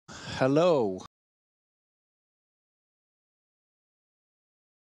Hello,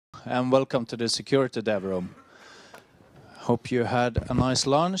 and welcome to the Security Dev Room. Hope you had a nice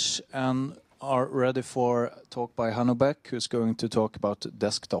lunch and are ready for a talk by Hanno Böck, who's going to talk about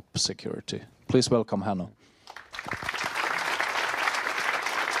desktop security. Please welcome Hanno.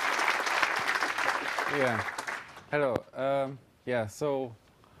 Yeah, hello. So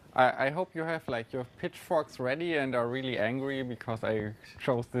I hope you have like your pitchforks ready and are really angry because I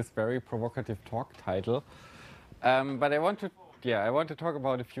chose this very provocative talk title. But I want to talk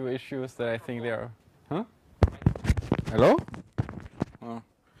about a few issues that I think they are. Huh? Hello? Oh.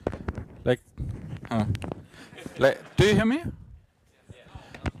 Like, do you hear me?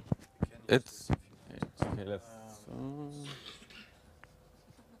 It's okay. Let's.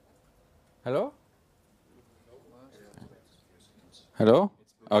 Hello? Hello?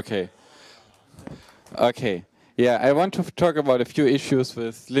 Okay. Okay. Yeah, I want to talk about a few issues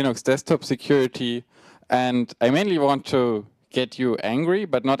with Linux desktop security, and I mainly want to get you angry,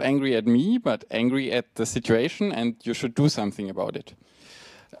 but not angry at me, but angry at the situation, and you should do something about it.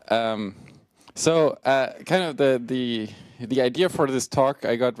 Kind of the idea for this talk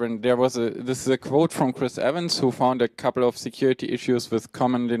I got when this is a quote from Chris Evans, who found a couple of security issues with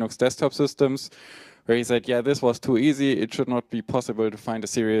common Linux desktop systems, where he said, yeah, this was too easy. It should not be possible to find a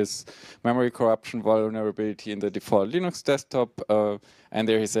serious memory corruption vulnerability in the default Linux desktop. And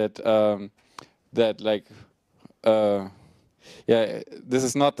there he said that, like, this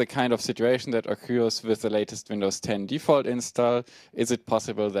is not the kind of situation that occurs with the latest Windows 10 default install. Is it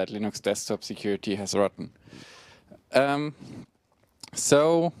possible that Linux desktop security has rotten?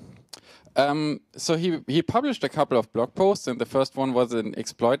 So he published a couple of blog posts, and the first one was an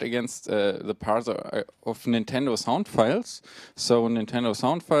exploit against the parser of Nintendo sound files. So Nintendo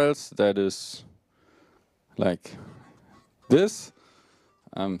sound files, that is like this.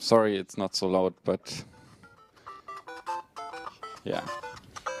 Sorry, it's not so loud, but yeah.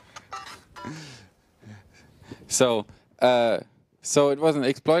 So it was an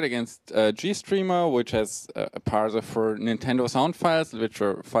exploit against Gstreamer, which has a parser for Nintendo sound files, which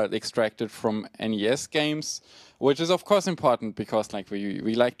are files extracted from NES games, which is of course important because like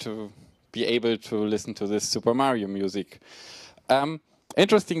we like to be able to listen to this Super Mario music.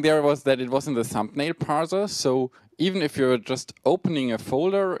 Interesting there was that it was in the thumbnail parser, so even if you're just opening a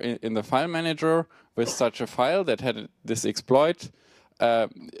folder in the file manager with such a file that had this exploit,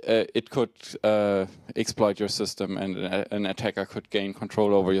 it could exploit your system, and an attacker could gain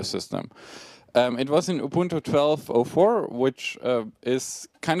control over your system. It was in Ubuntu 12.04, which is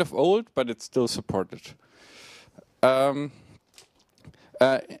kind of old, but it's still supported.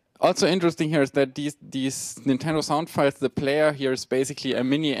 Also interesting here is that these Nintendo sound files, the player here is basically a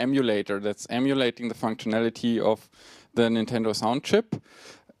mini emulator that's emulating the functionality of the Nintendo sound chip.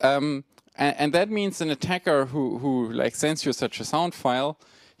 And that means an attacker who like sends you such a sound file,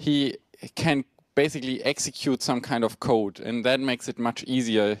 he can basically execute some kind of code, and that makes it much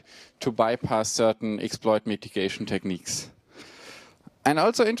easier to bypass certain exploit mitigation techniques. And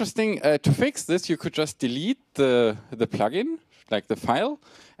also interesting, to fix this, you could just delete the plugin, like the file,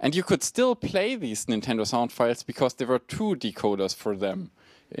 and you could still play these Nintendo sound files because there were two decoders for them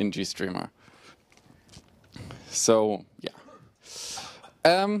in Gstreamer. So, yeah.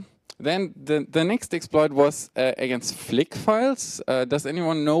 Then the next exploit was against flick files. Does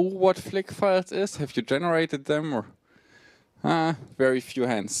anyone know what flick files is? Have you generated them? Or very few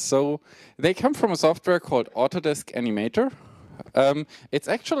hands. So they come from a software called Autodesk Animator. It's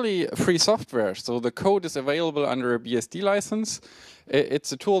actually free software, so the code is available under a BSD license.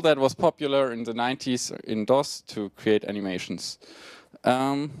 It's a tool that was popular in the 90s in DOS to create animations.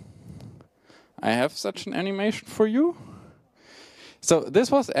 I have such an animation for you. So this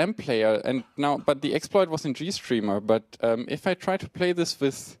was mPlayer, and but the exploit was in Gstreamer. But if I try to play this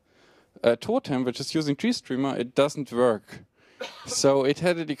with Totem, which is using Gstreamer, it doesn't work. So it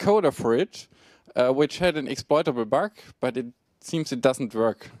had a decoder for it, which had an exploitable bug, but it seems it doesn't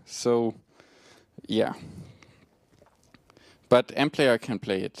work. So yeah. But mPlayer can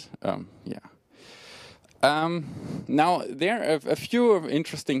play it. Now, there are a few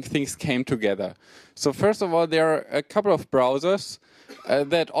interesting things came together. So first of all, there are a couple of browsers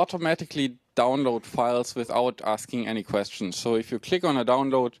that automatically download files without asking any questions. So if you click on a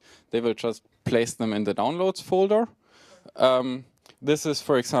download, they will just place them in the downloads folder. This is,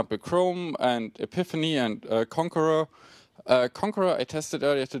 for example, Chrome and Epiphany and Conqueror. Conqueror, I tested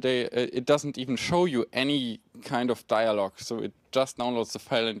earlier today, it doesn't even show you any kind of dialog. So it just downloads the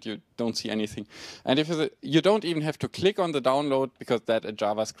file and you don't see anything. And if you don't even have to click on the download because that a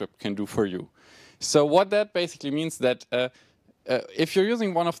JavaScript can do for you. So what that basically means that if you're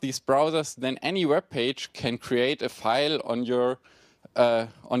using one of these browsers, then any web page can create a file on your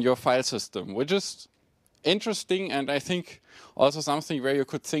file system, which is interesting, and I think also something where you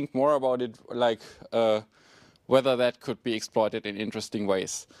could think more about it, like whether that could be exploited in interesting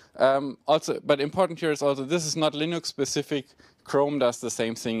ways. Also, but important here is also this is not Linux specific. Chrome does the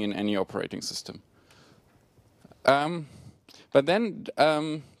same thing in any operating system. But then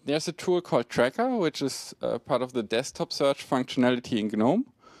there's a tool called Tracker, which is part of the desktop search functionality in GNOME.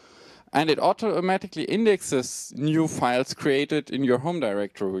 And it automatically indexes new files created in your home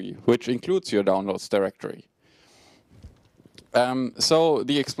directory, which includes your downloads directory. So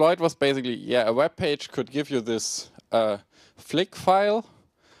the exploit was basically, a web page could give you this flick file.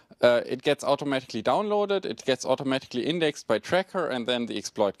 It gets automatically downloaded, it gets automatically indexed by Tracker, and then the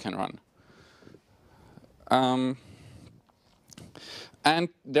exploit can run. And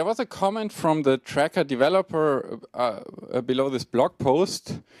there was a comment from the Tracker developer below this blog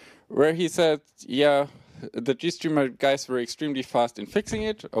post where he said, yeah, the Gstreamer guys were extremely fast in fixing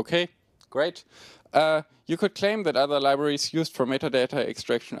it. Okay, great. You could claim that other libraries used for metadata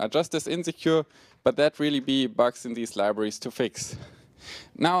extraction are just as insecure, but that really be bugs in these libraries to fix.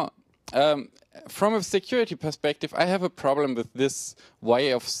 Now, from a security perspective, I have a problem with this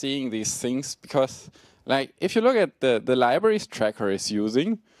way of seeing these things because, like, if you look at the libraries Tracker is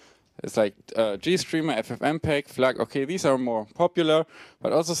using, it's like Gstreamer, FFmpeg, Flag. Okay, these are more popular,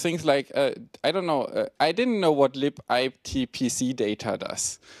 but also things like I don't know. I didn't know what libITPC data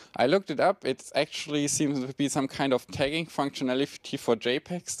does. I looked it up. It actually seems to be some kind of tagging functionality for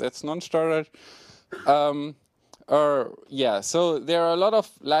JPEGs that's non-standard. So there are a lot of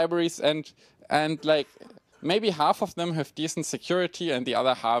libraries, and like maybe half of them have decent security, and the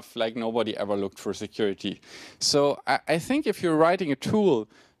other half, like, nobody ever looked for security. So I think if you're writing a tool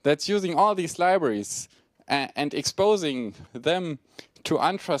that's using all these libraries and exposing them to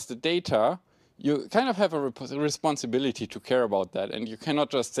untrusted data, you kind of have a responsibility to care about that. And you cannot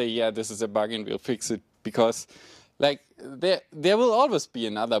just say, yeah, this is a bug and we'll fix it, because like there will always be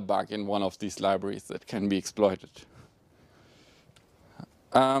another bug in one of these libraries that can be exploited.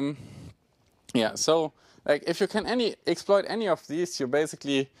 So like if you can exploit any of these, you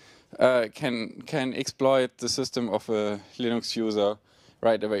basically can exploit the system of a Linux user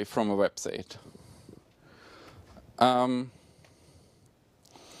right away from a website.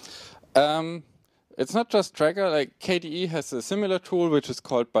 It's not just Tracker. Like KDE has a similar tool which is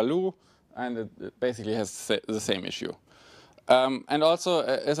called Baloo, and it basically has the same issue. And also,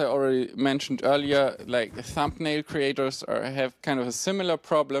 as I already mentioned earlier, like thumbnail creators have kind of a similar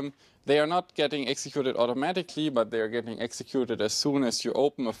problem. They are not getting executed automatically, but they are getting executed as soon as you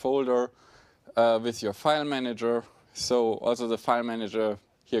open a folder with your file manager. So also the file manager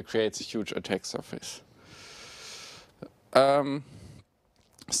here creates a huge attack surface.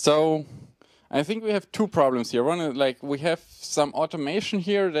 So I think we have two problems here. One is, like, we have some automation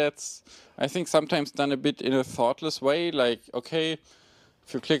here that's, I think, sometimes done a bit in a thoughtless way. Like, okay,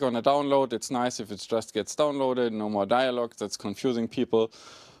 if you click on a download, it's nice if it just gets downloaded, no more dialogue, that's confusing people.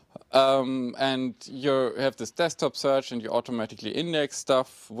 And you have this desktop search and you automatically index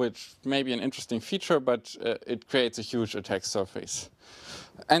stuff, which may be an interesting feature, but it creates a huge attack surface.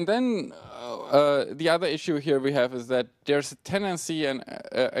 And then the other issue here we have is that there's a tendency, and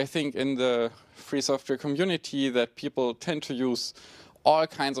I think in the free software community, that people tend to use all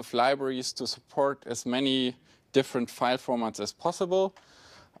kinds of libraries to support as many different file formats as possible.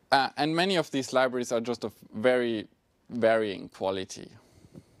 And many of these libraries are just of very varying quality.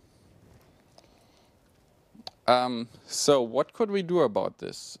 So what could we do about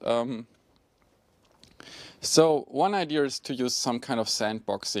this? So one idea is to use some kind of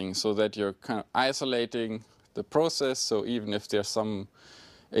sandboxing so that you're kind of isolating the process. So even if there's some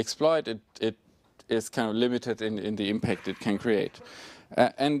exploit, it is kind of limited in the impact it can create.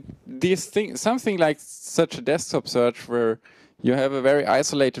 And these things, something like such a desktop search where you have a very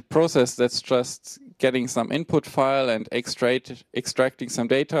isolated process that's just getting some input file and extracting some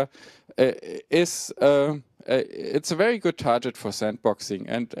data, it's a very good target for sandboxing.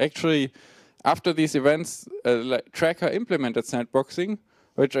 And actually, after these events, like Tracker implemented sandboxing,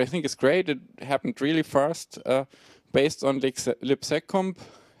 which I think is great. It happened really fast, based on libseccomp,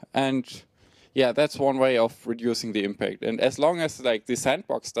 and yeah, that's one way of reducing the impact. And as long as like the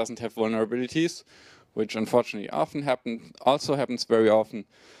sandbox doesn't have vulnerabilities, which unfortunately also happens very often,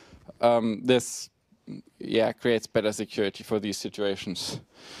 this creates better security for these situations.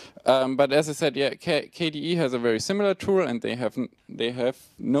 But as I said, KDE has a very similar tool, and they have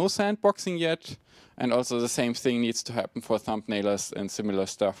no sandboxing yet. And also the same thing needs to happen for thumbnailers and similar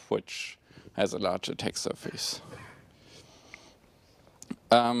stuff, which has a large attack surface.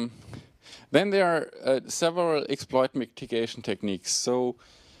 Then there are several exploit mitigation techniques. So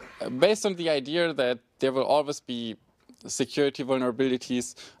based on the idea that there will always be security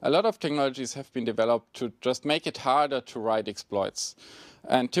vulnerabilities, a lot of technologies have been developed to just make it harder to write exploits.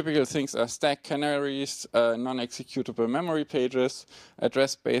 And typical things are stack canaries, non-executable memory pages,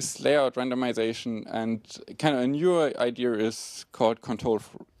 address-based layout randomization, and kind of a newer idea is called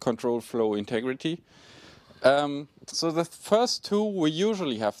control flow integrity. So the first two, we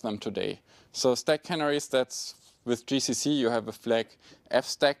usually have them today. So stack canaries, that's with GCC, you have a flag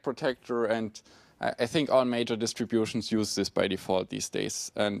fstack protector, and I think all major distributions use this by default these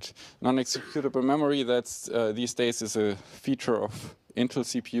days. And non-executable memory, that's these days is a feature of Intel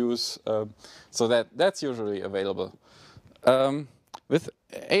CPUs, so that's usually available. With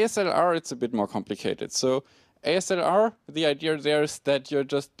ASLR, it's a bit more complicated. So ASLR, the idea there is that you're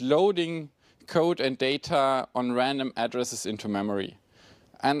just loading code and data on random addresses into memory.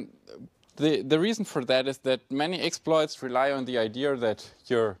 And the reason for that is that many exploits rely on the idea that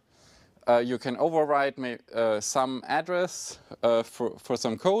you can override some address for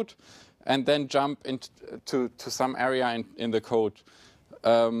some code and then jump into some area in the code.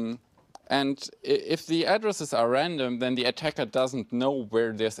 And if the addresses are random, then the attacker doesn't know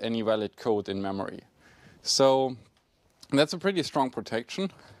where there's any valid code in memory. So that's a pretty strong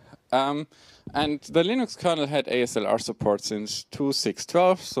protection. And the Linux kernel had ASLR support since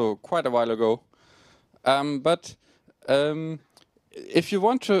 2.6.12, so quite a while ago. But if you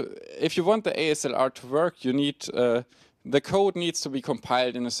want the ASLR to work, you need the code needs to be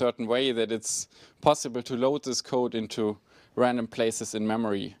compiled in a certain way that it's possible to load this code into random places in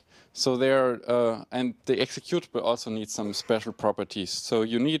memory. So and the executable also needs some special properties. So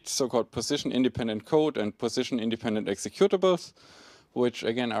you need so-called position-independent code and position-independent executables, which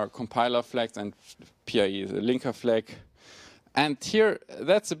again are compiler flags, and PIE is a linker flag. And here,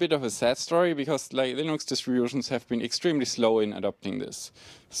 that's a bit of a sad story because like Linux distributions have been extremely slow in adopting this.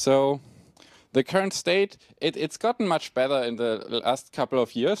 So the current state, it's gotten much better in the last couple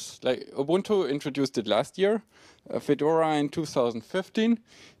of years. Like Ubuntu introduced it last year, Fedora in 2015.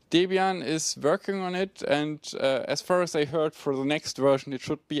 Debian is working on it, and as far as I heard, for the next version, it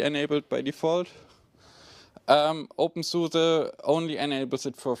should be enabled by default. OpenSUSE only enables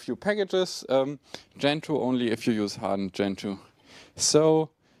it for a few packages. Gentoo only if you use hardened Gentoo. So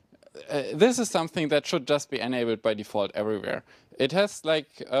this is something that should just be enabled by default everywhere. It has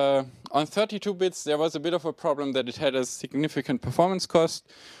like, on 32 bits, there was a bit of a problem that it had a significant performance cost.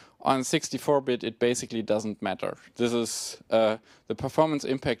 On 64-bit, it basically doesn't matter. This is, the performance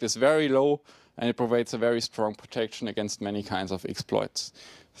impact is very low, and it provides a very strong protection against many kinds of exploits.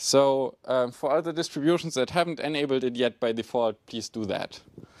 So for other distributions that haven't enabled it yet by default, please do that.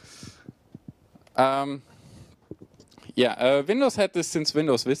 Windows had this since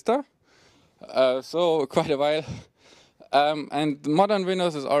Windows Vista, so quite a while. And modern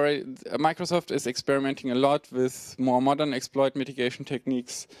Windows is already, Microsoft is experimenting a lot with more modern exploit mitigation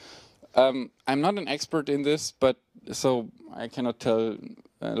techniques. I'm not an expert in this, but so I cannot tell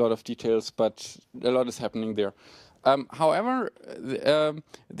a lot of details, but a lot is happening there. However,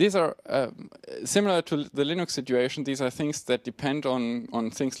 these are similar to the Linux situation. These are things that depend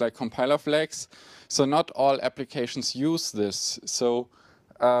on things like compiler flags. So not all applications use this. So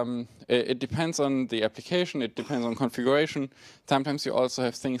it depends on the application. It depends on configuration. Sometimes you also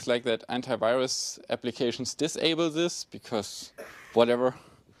have things like that antivirus applications disable this because whatever.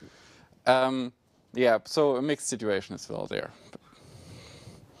 Yeah, so a mixed situation as well there.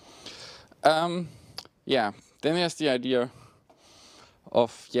 Yeah. Then there's the idea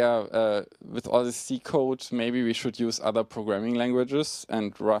of, with all this C code, maybe we should use other programming languages,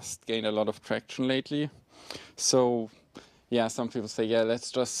 and Rust gained a lot of traction lately. So, yeah, some people say, yeah,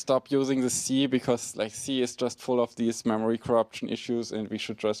 let's just stop using the C because like C is just full of these memory corruption issues, and we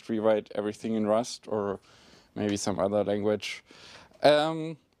should just rewrite everything in Rust or maybe some other language.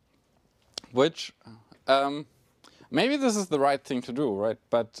 Maybe this is the right thing to do, right?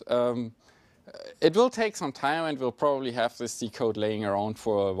 But it will take some time, and we'll probably have this C code laying around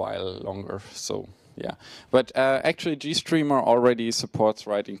for a while longer. So yeah, but actually Gstreamer already supports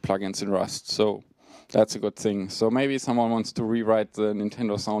writing plugins in Rust, so that's a good thing. So maybe someone wants to rewrite the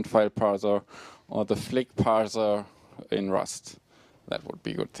Nintendo sound file parser or the Flick parser in Rust. That would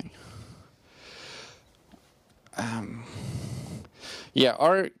be a good thing. Yeah,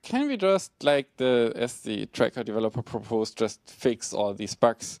 or can we just, like as the tracker developer proposed, just fix all these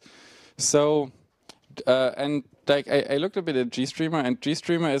bugs? So, and like I looked a bit at Gstreamer, and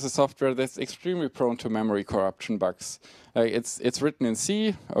Gstreamer is a software that's extremely prone to memory corruption bugs. It's written in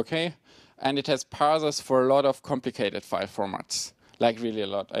C, okay, and it has parsers for a lot of complicated file formats. like really a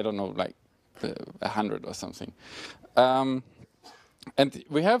lot. I don't know, like 100 or something. And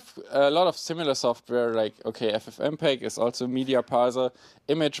we have a lot of similar software, like, okay, FFmpeg is also a media parser,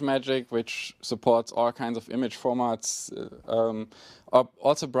 ImageMagick, which supports all kinds of image formats,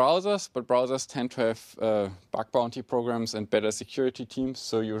 also browsers, but browsers tend to have bug bounty programs and better security teams,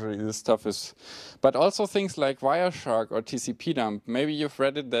 so usually this stuff is... But also things like Wireshark or TCP-dump. Maybe you've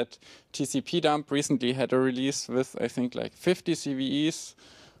read it that TCP-dump recently had a release with, I think, like 50 CVEs.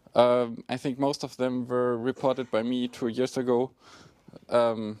 I think most of them were reported by me 2 years ago.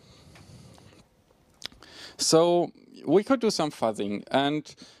 So we could do some fuzzing,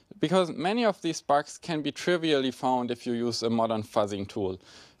 and because many of these bugs can be trivially found if you use a modern fuzzing tool.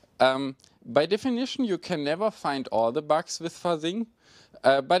 By definition, you can never find all the bugs with fuzzing,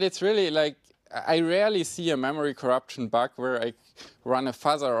 but it's really like, I rarely see a memory corruption bug where I run a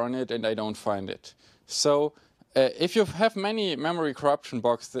fuzzer on it and I don't find it. So if you have many memory corruption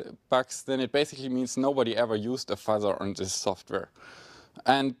bugs, then it basically means nobody ever used a fuzzer on this software.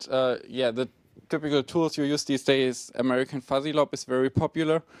 And yeah, the typical tools you use these days, American Fuzzy Lob is very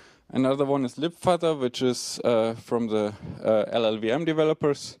popular. Another one is libfuzzer, which is from the LLVM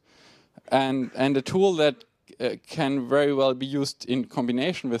developers. And a tool that can very well be used in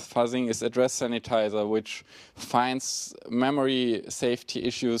combination with fuzzing is Address Sanitizer, which finds memory safety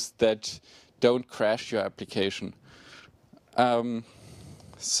issues that don't crash your application.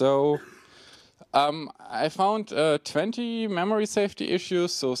 I found 20 memory safety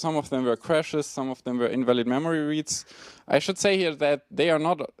issues, so some of them were crashes, some of them were invalid memory reads. I should say here that they are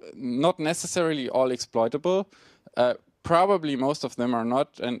not necessarily all exploitable. Probably most of them are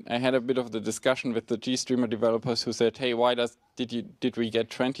not, and I had a bit of the discussion with the Gstreamer developers who said, hey, why did we get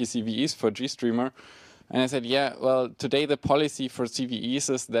 20 CVEs for Gstreamer? And I said, yeah, well, today the policy for CVEs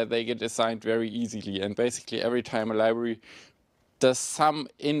is that they get assigned very easily, and basically every time a library does some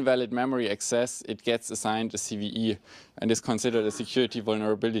invalid memory access, it gets assigned a CVE and is considered a security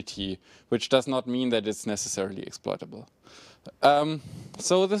vulnerability, which does not mean that it's necessarily exploitable.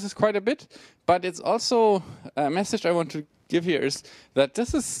 So this is quite a bit, but it's also a message I want to give here is that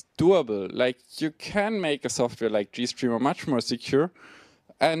this is doable. Like, you can make a software like Gstreamer much more secure.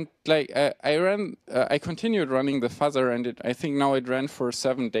 And like I continued running the fuzzer, and I think now it ran for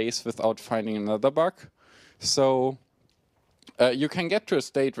 7 days without finding another bug. So you can get to a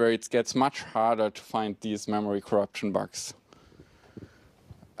state where it gets much harder to find these memory corruption bugs.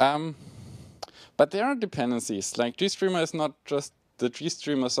 But there are dependencies. Like, Gstreamer is not just the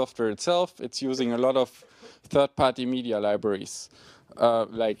Gstreamer software itself. It's using a lot of third-party media libraries,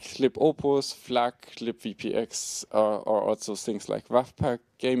 like libopus, FLAC, libvpx, or also things like wavpack,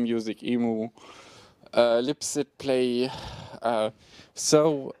 game music, emu, libsitplay.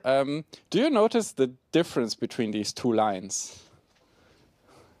 Do you notice the difference between these two lines?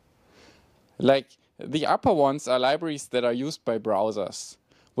 Like, the upper ones are libraries that are used by browsers,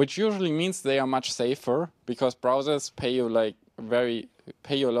 which usually means they are much safer because browsers pay you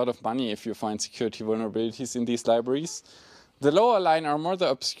a lot of money if you find security vulnerabilities in these libraries. The lower line are more the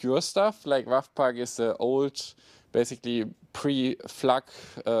obscure stuff, like wavpack is the old, basically pre-FLAC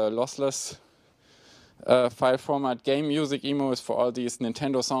lossless file format. Game music emo is for all these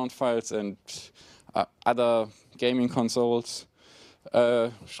Nintendo sound files and other gaming consoles.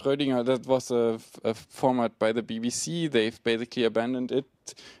 Schrödinger, that was a format by the BBC. They've basically abandoned it.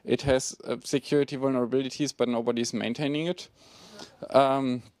 It has security vulnerabilities, but nobody's maintaining it.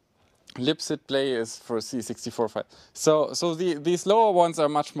 Libsitplay is for C64 file. So these lower ones are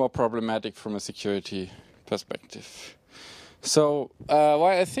much more problematic from a security perspective. So while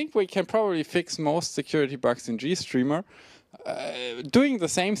I think we can probably fix most security bugs in Gstreamer, doing the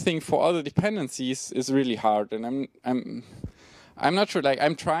same thing for other dependencies is really hard, and I'm not sure. Like,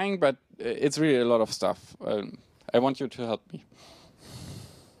 I'm trying, but it's really a lot of stuff. I want you to help me.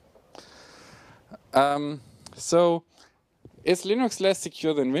 So, is Linux less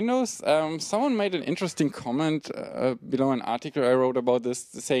secure than Windows? Someone made an interesting comment below an article I wrote about this,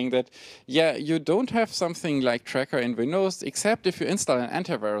 saying that, yeah, you don't have something like Tracker in Windows, except if you install an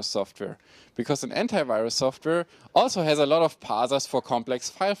antivirus software. Because an antivirus software also has a lot of parsers for complex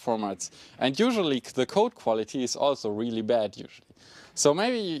file formats. And usually the code quality is also really bad, usually. So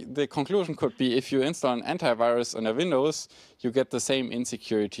maybe the conclusion could be, if you install an antivirus on a Windows, you get the same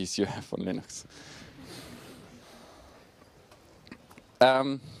insecurities you have on Linux.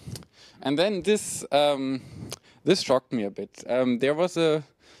 And then this shocked me a bit. There was a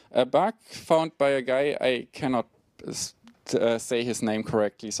bug found by a guy, I cannot say his name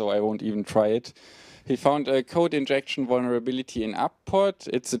correctly, so I won't even try it. He found a code injection vulnerability in Upport.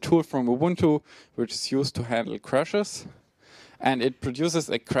 It's a tool from Ubuntu which is used to handle crashes. and it produces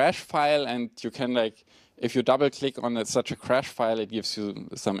a crash file, and you can like, if you double click on such a crash file, it gives you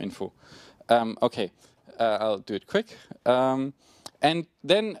some info. Okay, I'll do it quick. And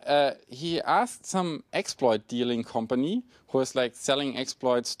then he asked some exploit dealing company who is like selling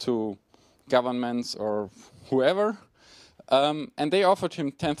exploits to governments or whoever, and they offered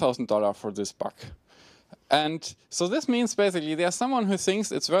him $10,000 for this bug. And so this means basically there's someone who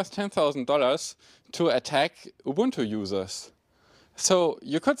thinks it's worth $10,000 to attack Ubuntu users. So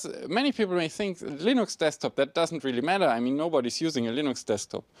you could, many people may think Linux desktop, that doesn't really matter. I mean, nobody's using a Linux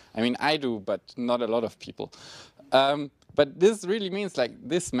desktop. I mean, I do, but not a lot of people. But this really means like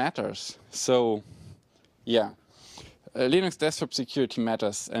this matters. So yeah, Linux desktop security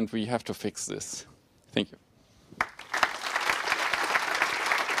matters, and we have to fix this. Thank you.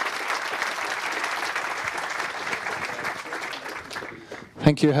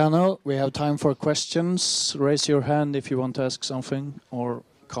 Thank you, Hanno. We have time for questions. Raise your hand if you want to ask something or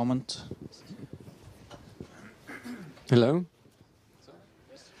comment. Hello.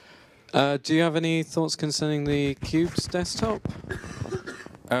 Do you have any thoughts concerning the Cubes desktop?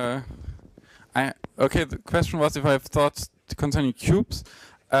 Okay, the question was if I have thoughts concerning cubes.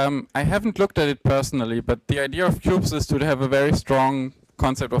 I haven't looked at it personally, but the idea of cubes is to have a very strong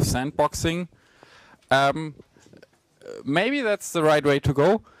concept of sandboxing. Maybe that's the right way to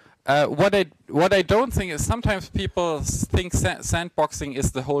go. What I don't think is sometimes people think sandboxing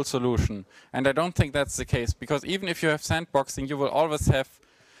is the whole solution, and I don't think that's the case, because even if you have sandboxing, you will always have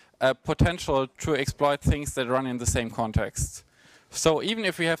potential to exploit things that run in the same context. So even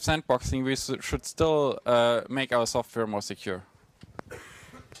if we have sandboxing, we should still make our software more secure.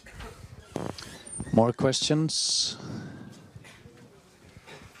 More questions?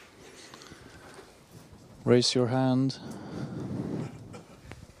 Raise your hand.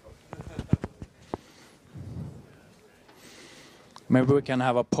 Maybe we can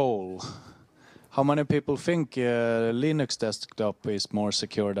have a poll. How many people think Linux desktop is more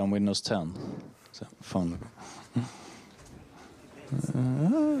secure than Windows 10? So, fun.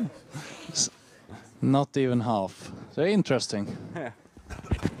 Not even half. So interesting. Yeah.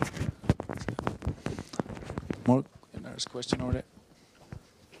 More. There's a question over there.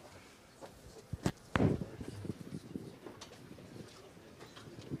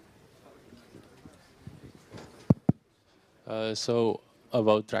 So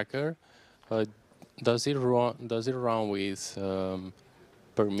about Tracker, does it run with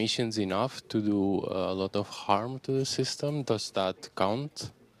permissions enough to do a lot of harm to the system? Does that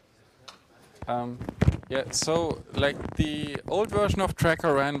count? Yeah, so like the old version of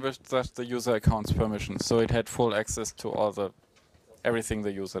Tracker ran with just the user account's permissions, so it had full access to all everything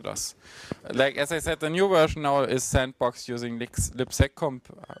the user does. Like as I said, the new version now is sandbox using libseccomp.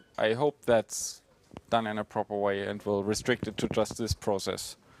 I hope that's done in a proper way and will restrict it to just this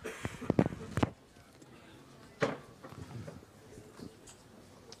process.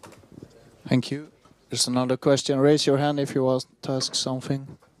 Thank you. There's another question. Raise your hand if you want to ask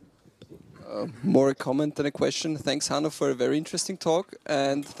something. More a comment than a question. Thanks, Hanno, for a very interesting talk,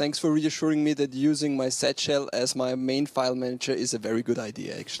 and thanks for reassuring me that using my set shell as my main file manager is a very good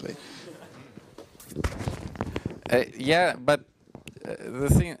idea, actually. Yeah, but the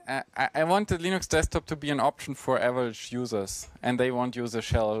thing, I want the Linux desktop to be an option for average users, and they won't use a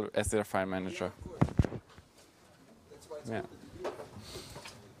shell as their file manager. Yeah.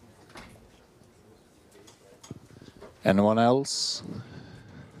 Anyone else?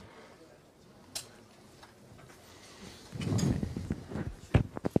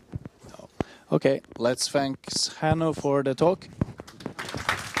 Okay, let's thank Hanno for the talk.